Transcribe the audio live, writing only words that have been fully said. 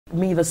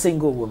me, the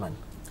single woman.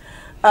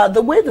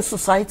 The way the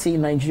society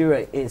in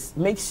Nigeria is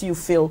makes you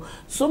feel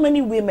so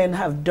many women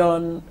have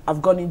gone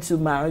into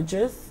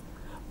marriages,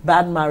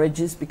 bad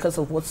marriages, because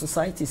of what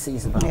society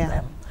says about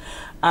them.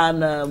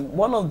 And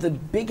one of the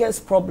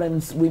biggest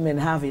problems women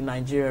have in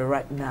Nigeria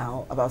right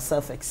now about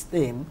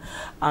self-esteem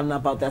and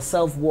about their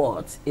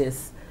self-worth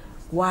is,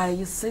 why are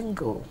you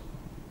single?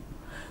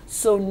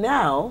 So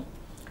now,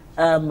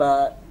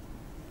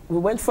 we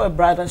went for a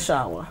bridal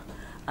shower,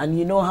 and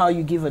you know how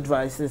you give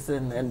advices,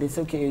 and they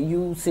say, okay,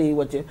 you say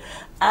what you...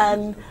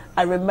 And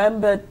I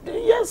remembered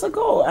years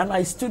ago, and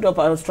I stood up,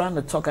 I was trying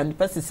to talk, and the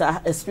person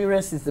said,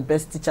 experience is the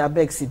best teacher, I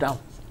beg, sit down.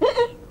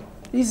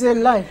 It's a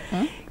lie.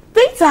 Huh?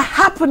 Things are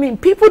happening.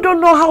 People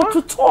don't know how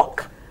to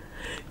talk,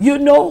 you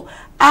know,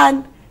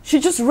 and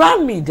she just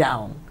ran me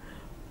down.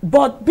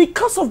 But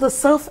because of the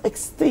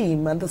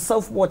self-esteem and the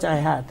self-worth I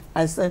had,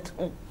 I said,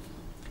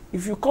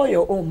 if you call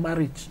your own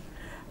marriage,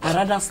 I'd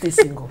rather stay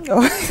single.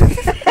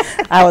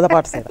 I was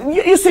about to say that.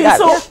 You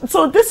see,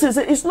 so this is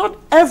it. It's not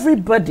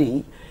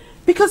everybody,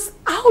 because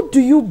how do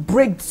you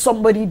break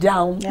somebody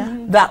down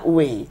that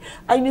way?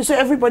 And you say,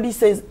 everybody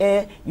says,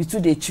 you two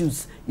they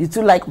choose. You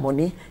two like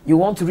money. You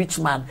want a rich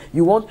man.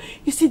 You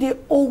see, they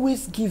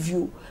always give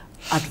you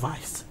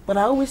advice. But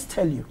I always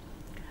tell you,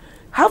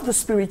 have the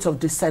spirit of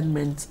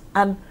discernment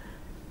and,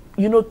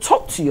 you know,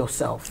 talk to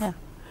yourself. Yeah.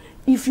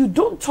 If you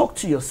don't talk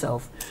to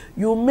yourself,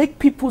 you'll make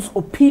people's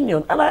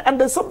opinion. And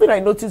there's something I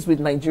noticed with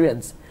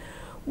Nigerians.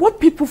 What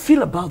people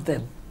feel about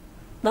them,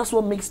 that's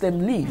what makes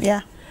them leave.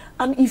 Yeah.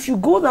 And if you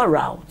go that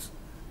route,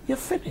 you're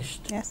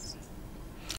finished. Yes.